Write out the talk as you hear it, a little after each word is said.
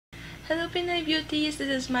Hello Pinay Beauties! This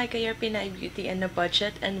is Micah, your Pinay Beauty and a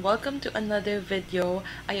Budget, and welcome to another video.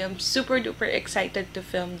 I am super duper excited to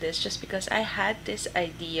film this just because I had this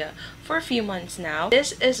idea for a few months now.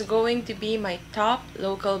 This is going to be my top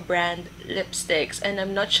local brand lipsticks, and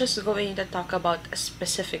I'm not just going to talk about a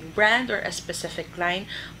specific brand or a specific line,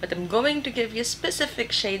 but I'm going to give you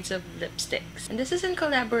specific shades of lipsticks. And this is in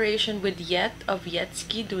collaboration with Yette of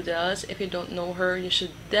YettezkieDoodles. If you don't know her, you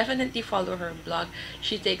should definitely follow her blog.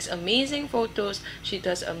 She takes amazing photos, she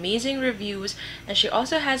does amazing reviews, and she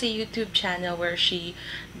also has a YouTube channel where she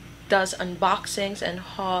does unboxings and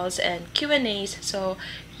hauls and Q&As. So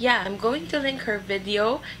yeah, I'm going to link her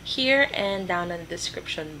video here and down in the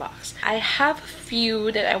description box. I have a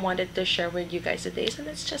few that I wanted to share with you guys today, so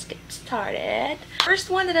let's just get started. First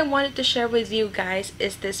one that I wanted to share with you guys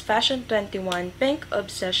is this Fashion 21 Pink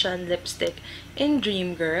Obsession lipstick in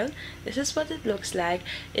Dream Girl. This is what it looks like.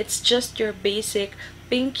 It's just your basic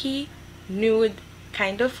pinky nude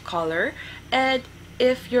kind of color, and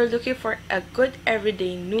if you're looking for a good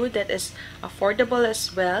everyday nude that is affordable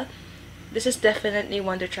as well, this is definitely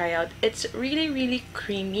one to try out. It's really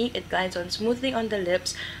creamy. It glides on smoothly on the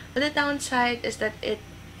lips, but the downside is that it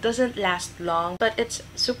doesn't last long, but it's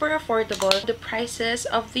super affordable. The prices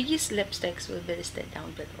of these lipsticks will be listed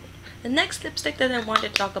down below. The next lipstick that I want to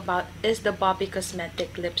talk about is the Bobbie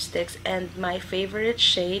Cosmetic lipsticks, and my favorite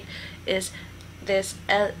shade is this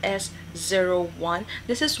LS01.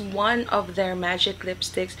 This is one of their magic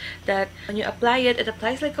lipsticks that when you apply it, it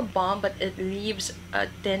applies like a balm, but it leaves a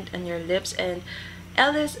tint on your lips. And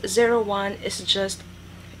LS01 is just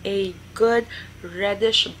a good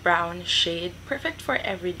reddish brown shade, perfect for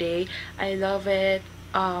everyday. I love it.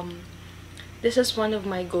 This is one of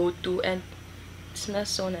my go-to, and it smells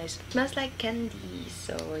so nice. It smells like candy.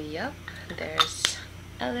 So yep, there's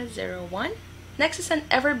LS01. Next is an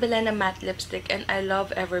Everbelena matte lipstick, and I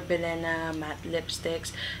love Everbelena matte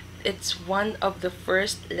lipsticks. It's one of the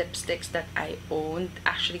first lipsticks that I owned.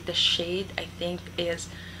 Actually, the shade I think is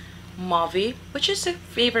Mauve, which is a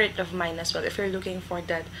favorite of mine as well. If you're looking for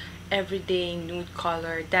that everyday nude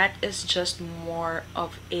color, that is just more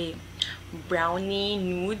of a brownie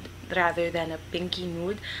nude rather than a pinky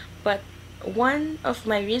nude. But one of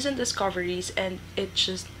my recent discoveries, and it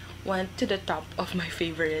just went to the top of my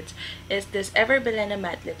favorites, is this Everbelena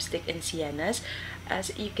matte lipstick in Siennas.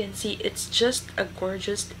 As you can see, it's just a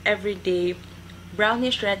gorgeous everyday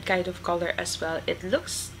brownish red kind of color as well. It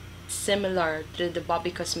looks similar to the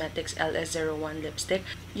Bobbie Cosmetics LS01 lipstick.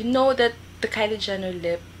 You know that the Kylie Jenner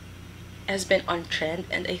lip has been on trend,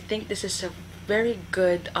 and I think this is a very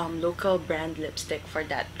good local brand lipstick for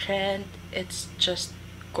that trend. It's just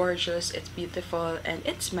gorgeous, it's beautiful, and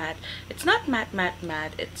it's matte. It's not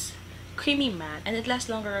matte, it's creamy matte, and it lasts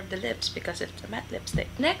longer on the lips because it's a matte lipstick.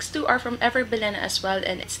 Next two are from Everbelena as well,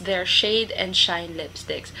 and it's their Shade and Shine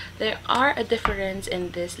lipsticks. There are a difference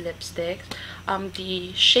in this lipstick.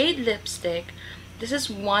 The Shade lipstick, this is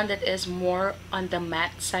one that is more on the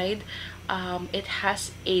matte side. It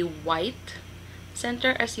has a white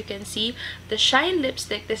center, as you can see. The Shine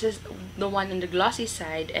lipstick, this is the one on the glossy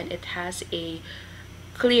side, and it has a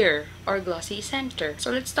clear or glossy center.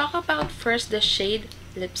 So let's talk about first the Shade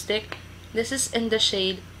lipstick. This is in the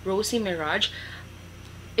shade Rosy Mirage.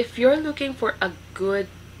 If you're looking for a good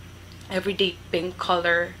everyday pink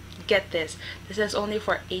color, get this. This is only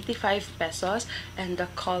for 85 pesos, and the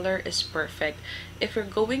color is perfect. If you're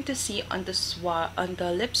going to see on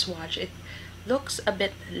the lip swatch, it looks a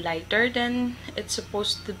bit lighter than it's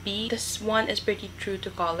supposed to be. This one is pretty true to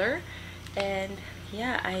color, and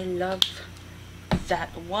yeah, I love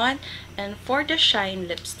that one. And for the Shine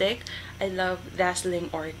lipstick, I love Dazzling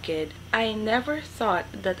Orchid. I never thought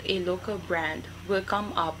that a local brand will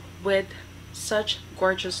come up with such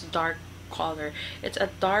gorgeous dark color. It's a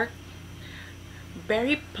dark,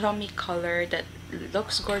 very plummy color that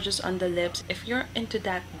looks gorgeous on the lips. If you're into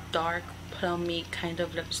that dark plummy kind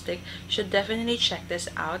of lipstick, you should definitely check this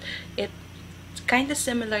out. It's kind of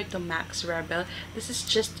similar to Max Rebel. This is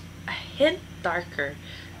just a hint darker.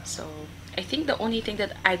 So I think the only thing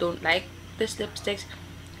that I don't like this lipstick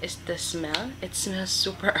is the smell. It smells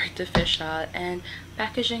super artificial, and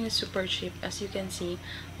packaging is super cheap. As you can see,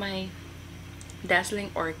 my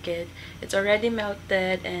Dazzling Orchid, it's already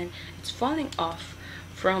melted and it's falling off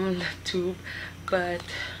from the tube, but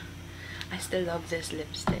I still love this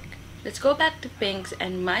lipstick. Let's go back to pinks,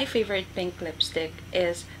 and my favorite pink lipstick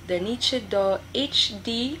is the Nichido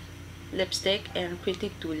HD lipstick and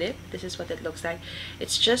Pretty Tulip. This is what it looks like.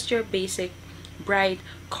 It's just your basic bright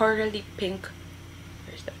corally pink.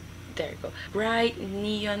 There you go. Bright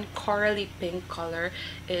neon corally pink color.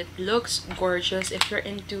 It looks gorgeous if you're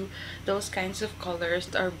into those kinds of colors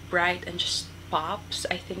that are bright and just pops.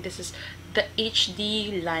 I think this is the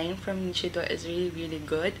HD line from Nichido is really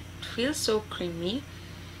good. It feels so creamy.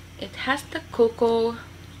 It has the cocoa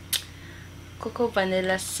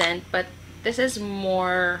vanilla scent, but this is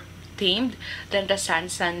more tamed than the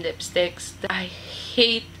Sansan lipsticks. I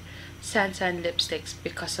hate Sansan lipsticks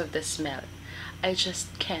because of the smell. I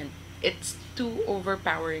just can't. It's too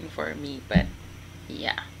overpowering for me, but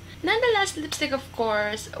yeah. Now the last lipstick, of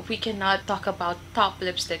course, we cannot talk about top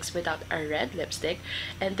lipsticks without a red lipstick.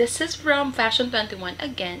 And this is from Fashion 21.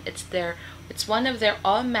 Again, it's one of their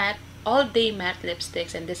all day matte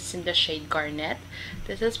lipsticks, and this is in the shade Garnet.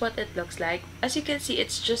 This is what it looks like. As you can see,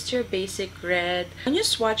 it's just your basic red. When you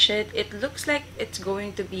swatch it, it looks like it's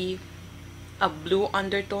going to be a blue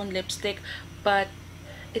undertone lipstick, but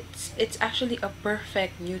it's actually a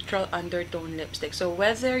perfect neutral undertone lipstick. So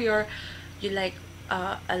whether you like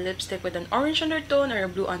a lipstick with an orange undertone or a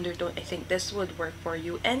blue undertone, I think this would work for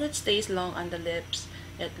you, and it stays long on the lips.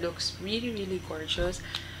 It looks really gorgeous.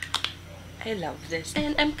 I love this.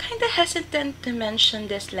 And I'm kind of hesitant to mention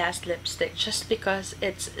this last lipstick just because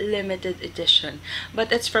it's limited edition, but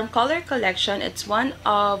it's from Color Collection. It's one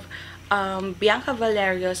of Bianca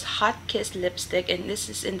Valerio's Hot Kiss lipstick, and this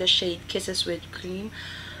is in the shade Kisses with Cream.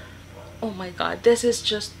 Oh my god, this is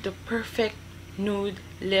just the perfect nude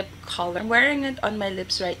lip color. I'm wearing it on my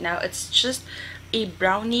lips right now. It's just a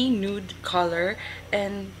brownie nude color,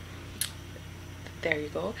 and there you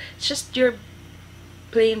go. It's just your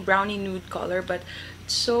plain brownie nude color, but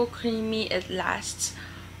it's so creamy. It lasts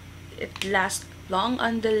long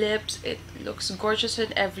on the lips. It looks gorgeous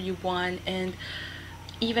on everyone, and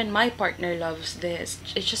even my partner loves this.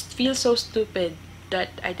 It just feels so stupid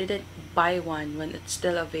that I didn't buy one when it's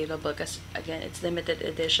still available, because again, it's limited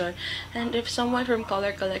edition. And if someone from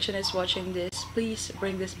Color Collection is watching this, please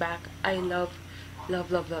bring this back. I love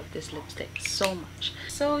this lipstick so much.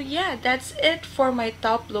 So yeah, that's it for my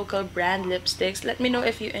top local brand lipsticks. Let me know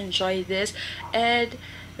if you enjoy this, and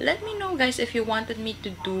let me know, guys, if you wanted me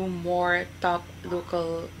to do more top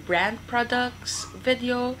local brand products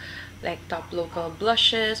video, like top local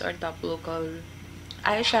blushes or top local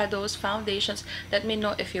eyeshadows, foundations. Let me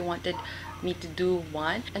know if you wanted me to do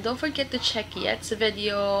one. And don't forget to check Yette's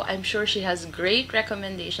video. I'm sure she has great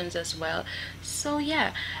recommendations as well. So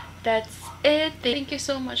yeah, that's it. Thank you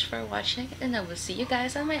so much for watching, and I will see you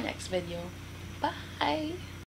guys on my next video. Bye!